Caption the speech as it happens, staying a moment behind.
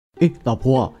老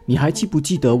婆啊，你还记不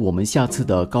记得我们下次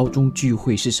的高中聚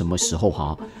会是什么时候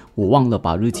哈？我忘了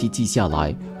把日期记下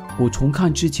来，我重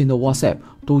看之前的 WhatsApp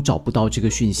都找不到这个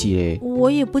讯息嘞。我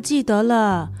也不记得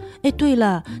了。对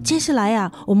了，接下来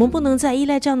啊，我们不能再依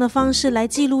赖这样的方式来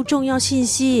记录重要信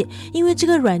息，因为这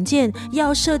个软件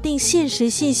要设定限时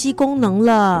信息功能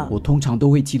了。我通常都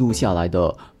会记录下来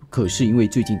的，可是因为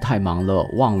最近太忙了，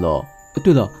忘了。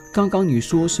对了，刚刚你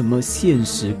说什么限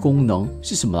时功能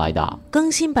是什么来的？更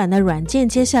新版的软件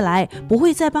接下来不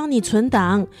会再帮你存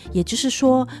档，也就是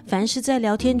说，凡是在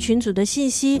聊天群组的信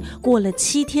息，过了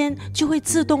7天就会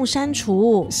自动删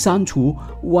除。删除？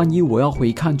万一我要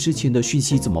回看之前的讯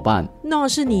息怎么办？那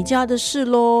是你家的事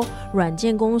咯。软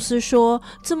件公司说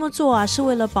这么做啊是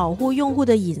为了保护用户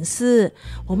的隐私，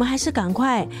我们还是赶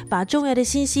快把重要的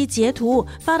信息截图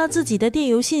发到自己的电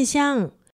邮信箱。